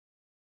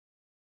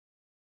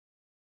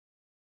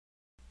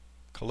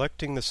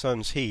Collecting the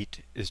sun's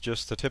heat is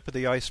just the tip of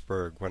the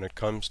iceberg when it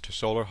comes to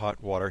solar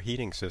hot water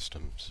heating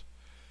systems.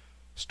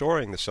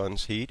 Storing the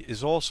sun's heat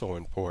is also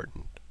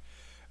important.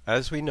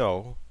 As we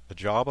know, the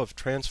job of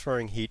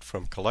transferring heat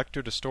from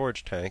collector to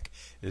storage tank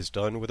is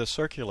done with a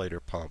circulator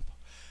pump.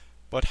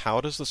 But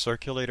how does the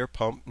circulator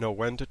pump know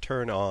when to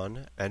turn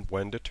on and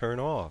when to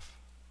turn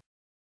off?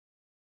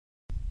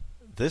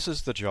 This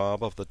is the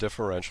job of the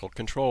differential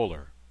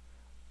controller.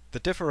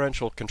 The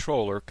differential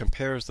controller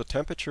compares the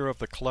temperature of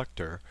the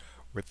collector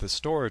with the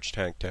storage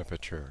tank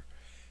temperature,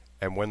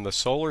 and when the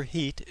solar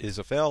heat is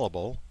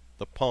available,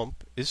 the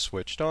pump is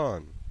switched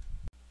on.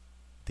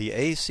 The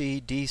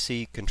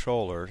AC-DC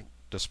controller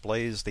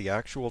displays the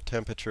actual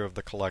temperature of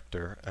the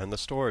collector and the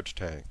storage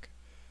tank.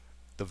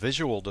 The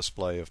visual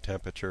display of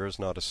temperature is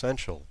not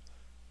essential,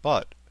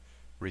 but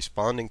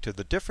responding to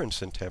the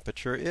difference in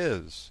temperature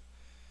is.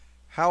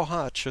 How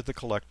hot should the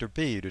collector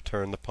be to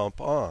turn the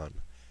pump on,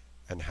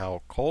 and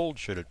how cold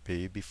should it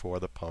be before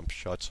the pump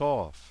shuts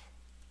off?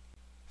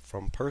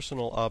 From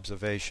personal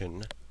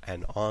observation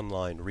and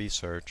online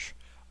research,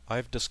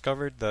 I've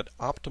discovered that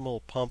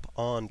optimal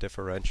pump-on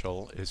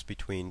differential is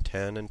between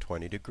 10 and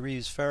 20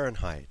 degrees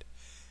Fahrenheit,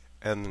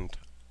 and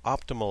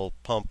optimal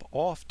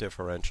pump-off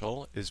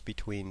differential is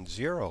between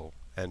 0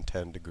 and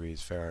 10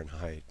 degrees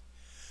Fahrenheit.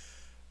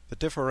 The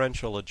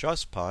differential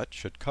adjust pot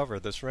should cover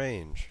this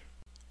range.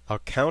 A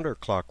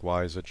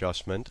counterclockwise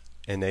adjustment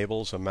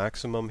enables a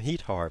maximum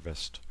heat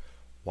harvest,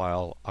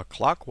 while a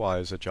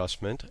clockwise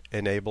adjustment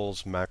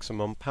enables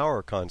maximum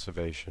power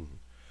conservation.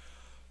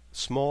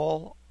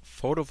 Small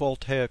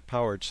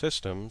photovoltaic-powered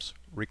systems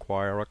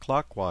require a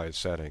clockwise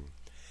setting,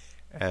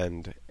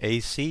 and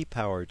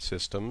AC-powered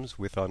systems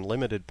with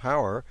unlimited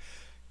power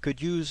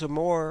could use a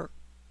more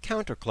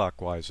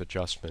counterclockwise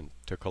adjustment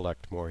to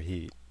collect more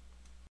heat.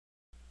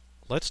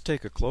 Let's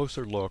take a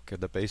closer look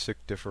at the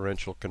basic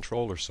differential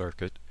controller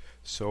circuit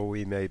so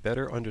we may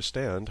better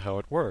understand how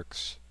it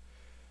works.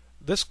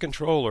 This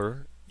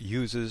controller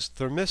uses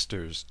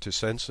thermistors to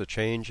sense a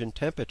change in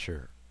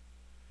temperature.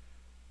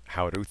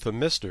 How do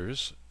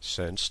thermistors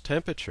sense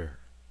temperature?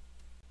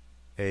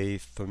 A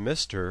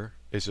thermistor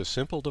is a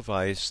simple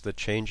device that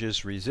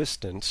changes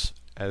resistance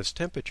as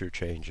temperature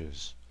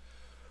changes.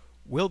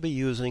 We'll be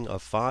using a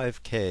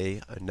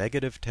 5K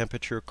negative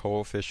temperature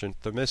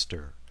coefficient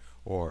thermistor,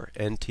 or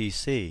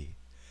NTC.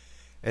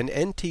 An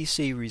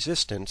NTC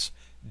resistance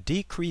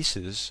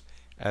decreases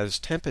as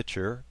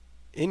temperature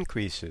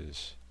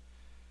increases.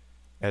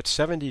 At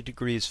 70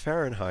 degrees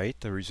Fahrenheit,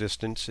 the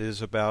resistance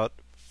is about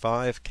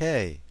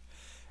 5K.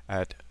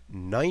 At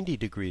 90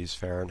 degrees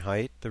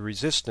Fahrenheit, the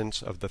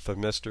resistance of the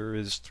thermistor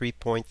is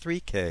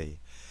 3.3K.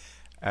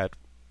 At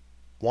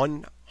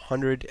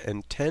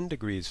 110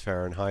 degrees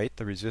Fahrenheit,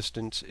 the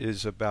resistance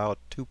is about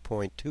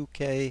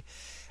 2.2K,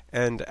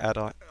 and at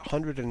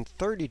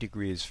 130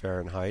 degrees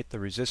Fahrenheit, the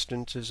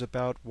resistance is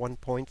about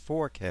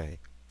 1.4K.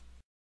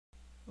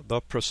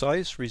 The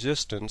precise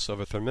resistance of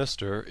a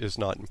thermistor is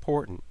not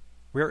important.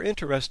 We're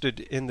interested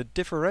in the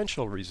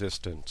differential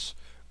resistance,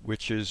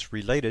 which is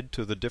related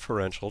to the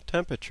differential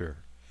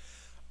temperature.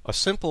 A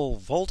simple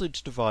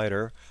voltage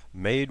divider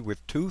made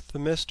with two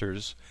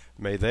thermistors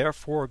may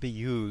therefore be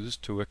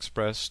used to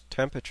express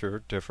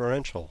temperature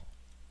differential.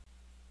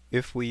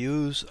 If we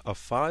use a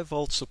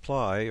 5-volt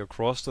supply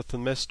across the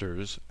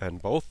thermistors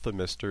and both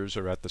thermistors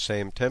are at the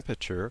same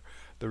temperature,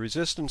 the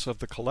resistance of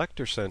the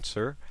collector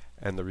sensor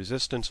and the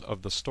resistance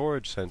of the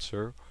storage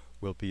sensor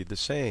will be the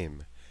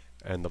same,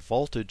 and the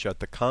voltage at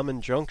the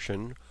common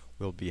junction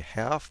will be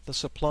half the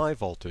supply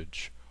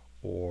voltage,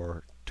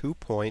 or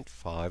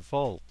 2.5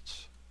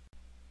 volts.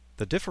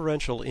 The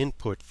differential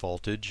input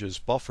voltage is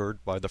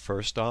buffered by the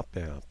first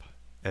op-amp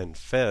and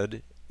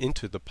fed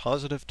into the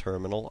positive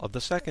terminal of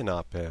the second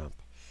op-amp.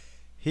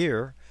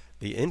 Here,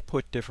 the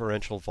input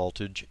differential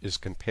voltage is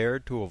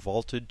compared to a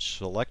voltage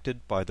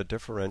selected by the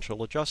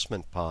differential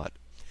adjustment pot.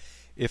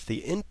 If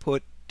the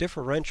input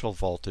differential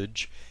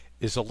voltage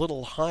is a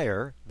little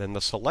higher than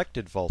the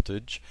selected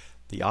voltage,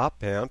 the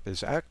op-amp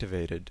is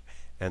activated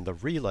and the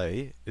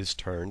relay is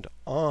turned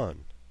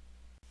on.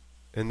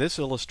 In this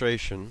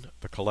illustration,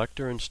 the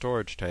collector and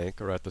storage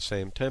tank are at the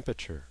same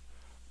temperature.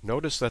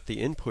 Notice that the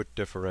input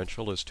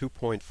differential is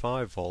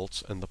 2.5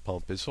 volts and the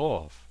pump is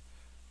off.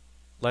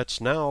 Let's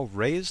now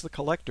raise the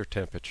collector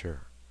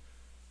temperature.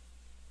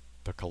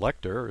 The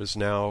collector is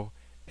now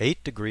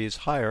 8 degrees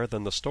higher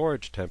than the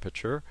storage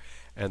temperature,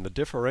 and the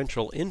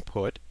differential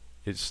input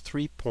is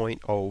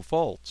 3.0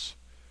 volts,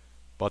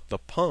 but the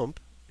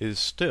pump is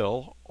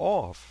still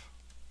off.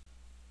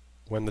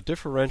 When the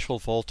differential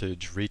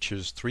voltage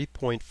reaches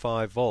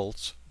 3.5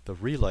 volts, the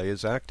relay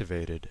is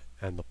activated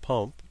and the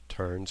pump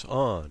turns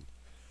on.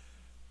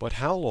 But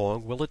how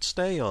long will it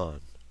stay on?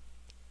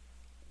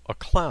 A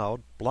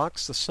cloud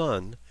blocks the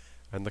sun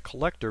and the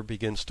collector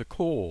begins to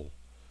cool.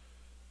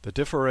 The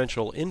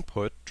differential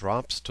input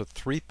drops to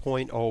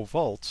 3.0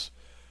 volts,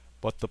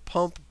 but the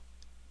pump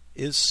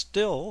is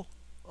still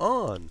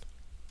on.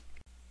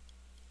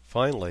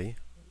 Finally,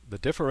 the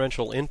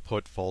differential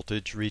input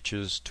voltage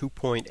reaches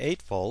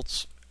 2.8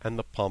 volts and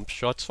the pump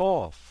shuts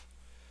off.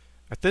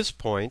 At this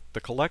point, the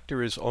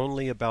collector is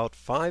only about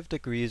 5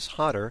 degrees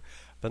hotter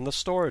than the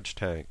storage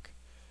tank.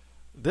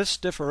 This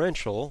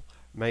differential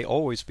may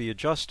always be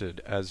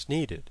adjusted as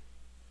needed.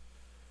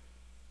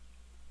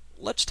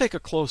 Let's take a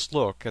close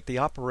look at the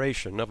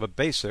operation of a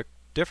basic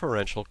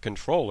differential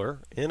controller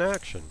in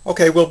action.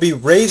 Okay, we'll be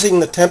raising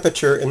the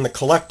temperature in the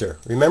collector.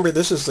 Remember,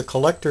 this is the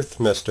collector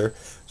thermistor,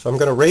 so I'm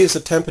going to raise the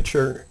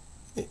temperature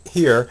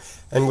here,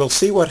 and we'll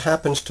see what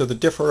happens to the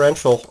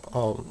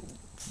differential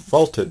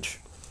voltage,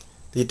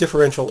 the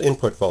differential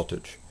input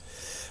voltage.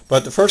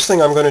 But the first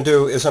thing I'm going to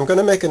do is I'm going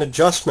to make an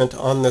adjustment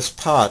on this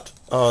pot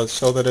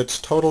so that it's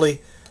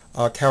totally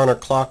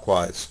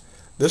counterclockwise.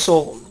 This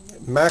will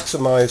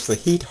maximize the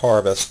heat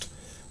harvest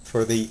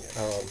for the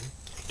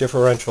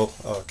differential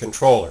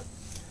controller.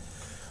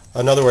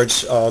 In other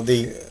words,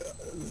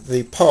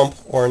 the pump,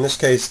 or in this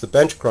case the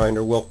bench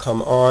grinder, will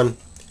come on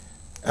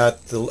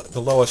at the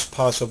lowest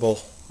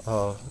possible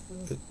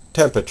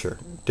temperature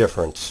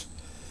difference.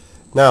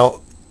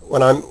 Now,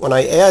 when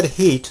I add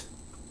heat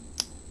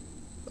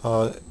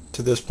to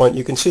this point,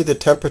 you can see the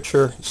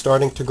temperature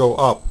starting to go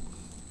up.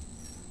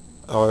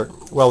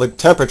 Well, the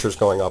temperature is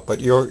going up, but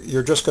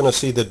you're just going to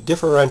see the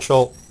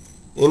differential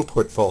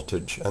input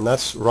voltage, and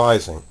that's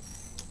rising.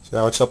 So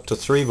now it's up to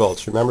 3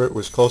 volts. Remember, it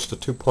was close to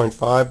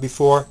 2.5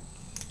 before.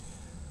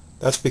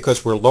 That's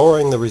because we're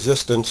lowering the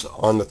resistance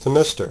on the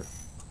thermistor.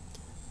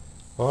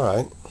 All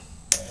right,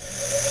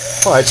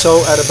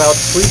 so at about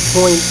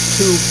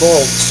 3.2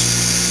 volts,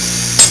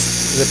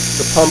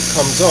 the pump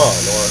comes on,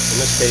 or in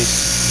this case,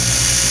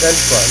 bench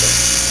grinder.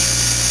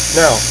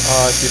 Now,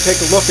 if you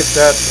take a look at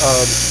that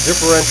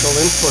differential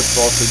input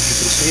voltage, you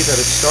can see that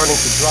it's starting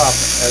to drop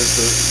as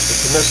the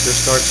thermistor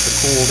starts to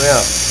cool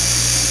down.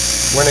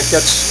 When it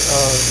gets,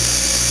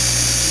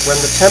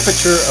 when the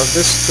temperature of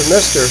this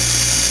thermistor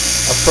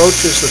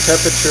approaches the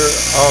temperature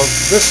of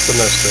this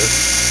thermistor,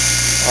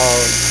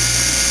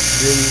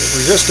 the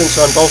resistance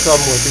on both of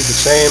them will be the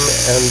same,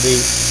 and the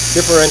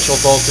differential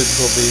voltage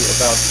will be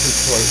about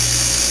 2.5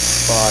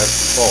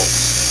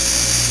 volts.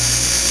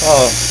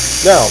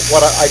 Now, what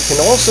I can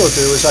also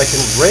do is I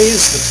can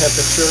raise the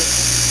temperature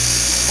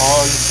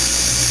on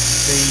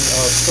the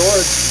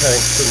storage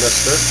tank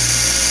thermistor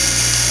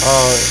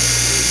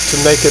to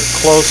make it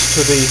close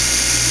to the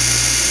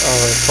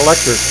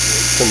collector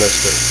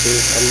thermistor. See,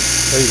 I'm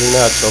raising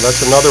that, so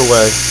that's another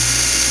way.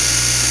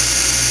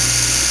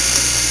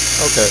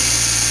 Okay,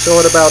 so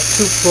at about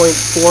 2.45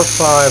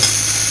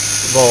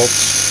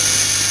 volts,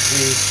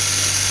 the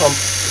pump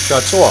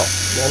shuts off.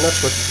 And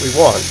that's what we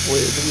want.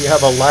 We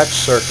have a latch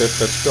circuit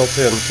that's built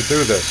in to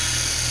do this.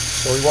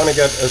 So we want to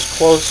get as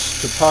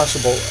close to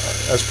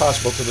as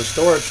possible to the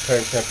storage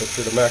tank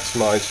temperature to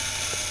maximize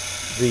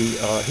the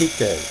heat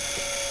gain.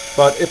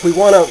 But if we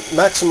want to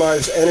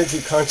maximize energy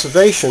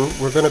conservation,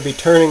 we're going to be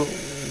turning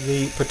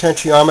the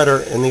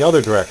potentiometer in the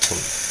other direction.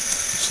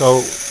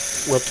 So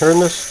we'll turn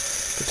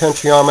this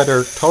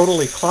potentiometer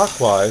totally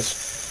clockwise,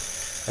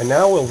 and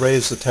now we'll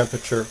raise the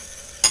temperature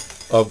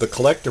of the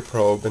collector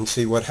probe and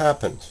see what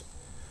happens.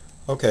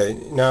 Okay,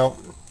 now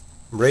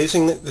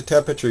raising the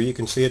temperature, you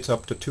can see it's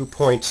up to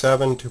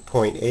 2.7,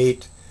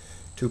 2.8,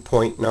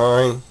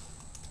 2.9.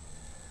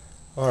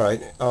 All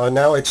right,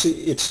 now it's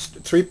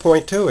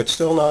 3.2. It's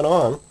still not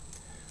on.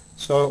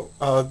 So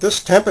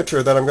this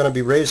temperature that I'm going to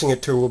be raising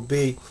it to will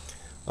be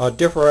a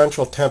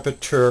differential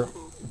temperature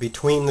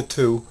between the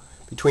two,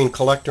 between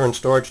collector and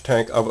storage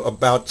tank, of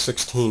about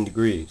 16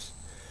 degrees.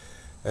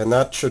 And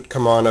that should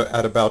come on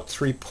at about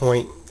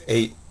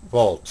 3.8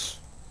 volts.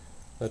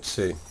 Let's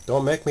see.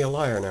 Don't make me a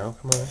liar now.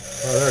 Come on.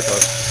 Oh, there it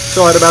goes.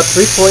 So at about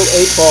 3.8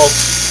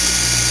 volts,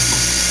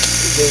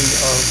 the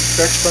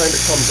bench grinder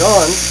comes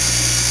on,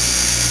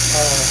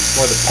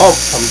 or the pump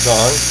comes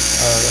on.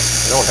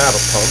 I don't have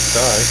a pump,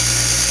 sorry.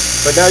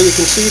 But now you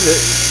can see the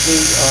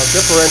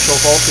differential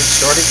voltage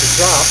starting to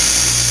drop.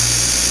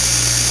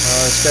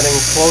 It's getting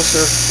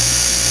closer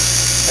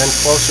and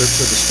closer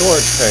to the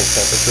storage tank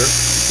temperature.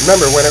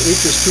 Remember, when it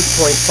reaches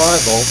 2.5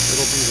 volts,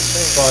 it'll be the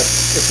same. But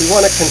if we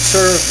want to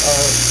conserve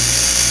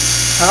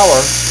power,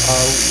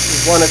 we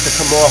want it to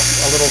come off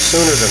a little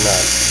sooner than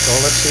that. So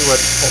let's see what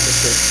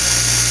temperature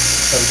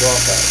comes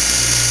off at.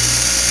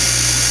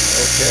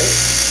 Okay,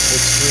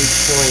 it's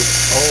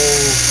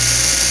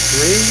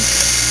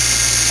 3.03.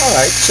 All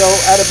right, so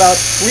at about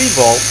 3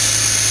 volts,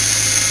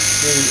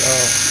 the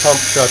pump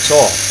shuts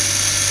off.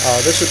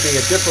 This would be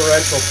a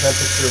differential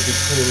temperature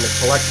between the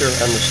collector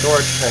and the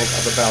storage tank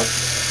of about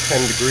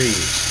 10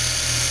 degrees.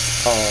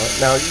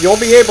 Now, you'll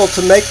be able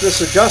to make this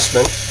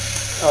adjustment,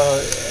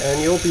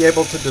 and you'll be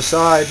able to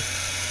decide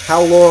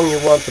how long you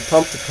want the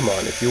pump to come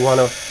on, if you want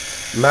to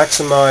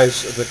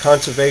maximize the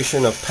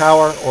conservation of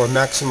power or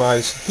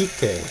maximize heat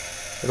gain.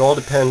 It all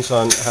depends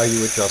on how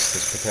you adjust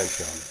this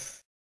potentiometer.